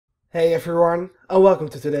Hey everyone, and welcome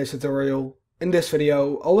to today's tutorial. In this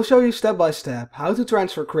video, I will show you step by step how to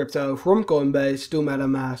transfer crypto from Coinbase to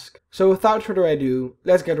MetaMask. So without further ado,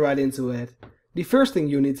 let's get right into it. The first thing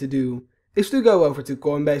you need to do is to go over to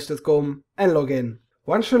coinbase.com and log in.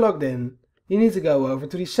 Once you're logged in, you need to go over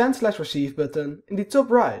to the send/receive button in the top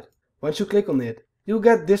right. Once you click on it, you'll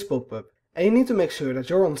get this pop-up, and you need to make sure that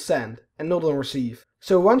you're on send and not on receive.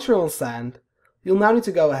 So once you're on send, you'll now need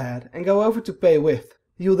to go ahead and go over to pay with.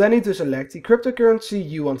 You'll then need to select the cryptocurrency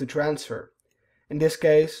you want to transfer. In this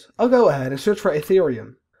case, I'll go ahead and search for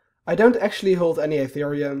Ethereum. I don't actually hold any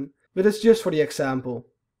Ethereum, but it's just for the example.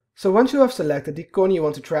 So once you have selected the coin you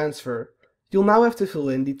want to transfer, you'll now have to fill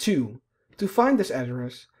in the to. To find this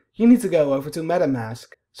address, you need to go over to MetaMask.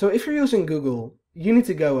 So if you're using Google, you need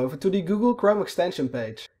to go over to the Google Chrome extension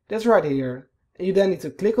page. That's right here. And you then need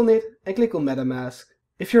to click on it and click on MetaMask.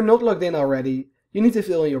 If you're not logged in already, you need to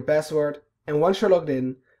fill in your password. And once you're logged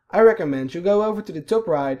in, I recommend you go over to the top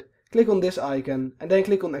right, click on this icon and then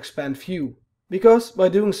click on expand view. Because by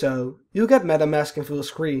doing so, you'll get MetaMask in full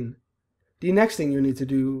screen. The next thing you need to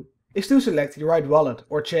do is to select the right wallet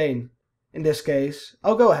or chain. In this case,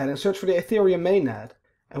 I'll go ahead and search for the Ethereum mainnet.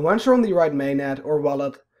 And once you're on the right mainnet or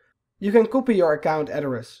wallet, you can copy your account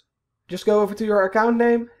address. Just go over to your account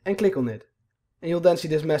name and click on it. And you'll then see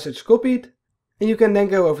this message copied, and you can then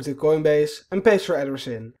go over to Coinbase and paste your address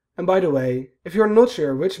in. And by the way, if you're not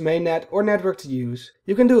sure which mainnet or network to use,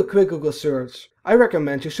 you can do a quick Google search. I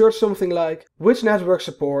recommend you search something like which network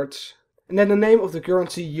supports and then the name of the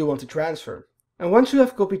currency you want to transfer. And once you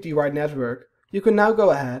have copied the right network, you can now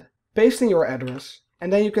go ahead, paste in your address,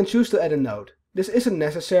 and then you can choose to add a note. This isn't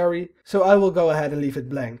necessary, so I will go ahead and leave it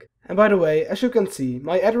blank. And by the way, as you can see,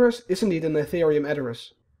 my address is indeed an Ethereum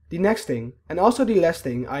address. The next thing, and also the last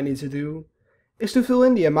thing I need to do, is to fill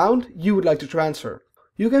in the amount you would like to transfer.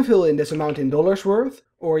 You can fill in this amount in dollars worth,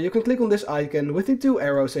 or you can click on this icon with the two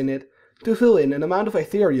arrows in it to fill in an amount of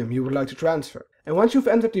Ethereum you would like to transfer. And once you've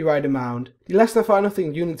entered the right amount, the last and final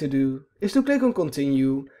thing you need to do is to click on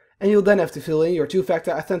continue, and you'll then have to fill in your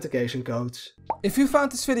two-factor authentication codes. If you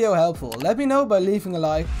found this video helpful, let me know by leaving a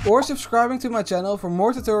like or subscribing to my channel for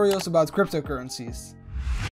more tutorials about cryptocurrencies.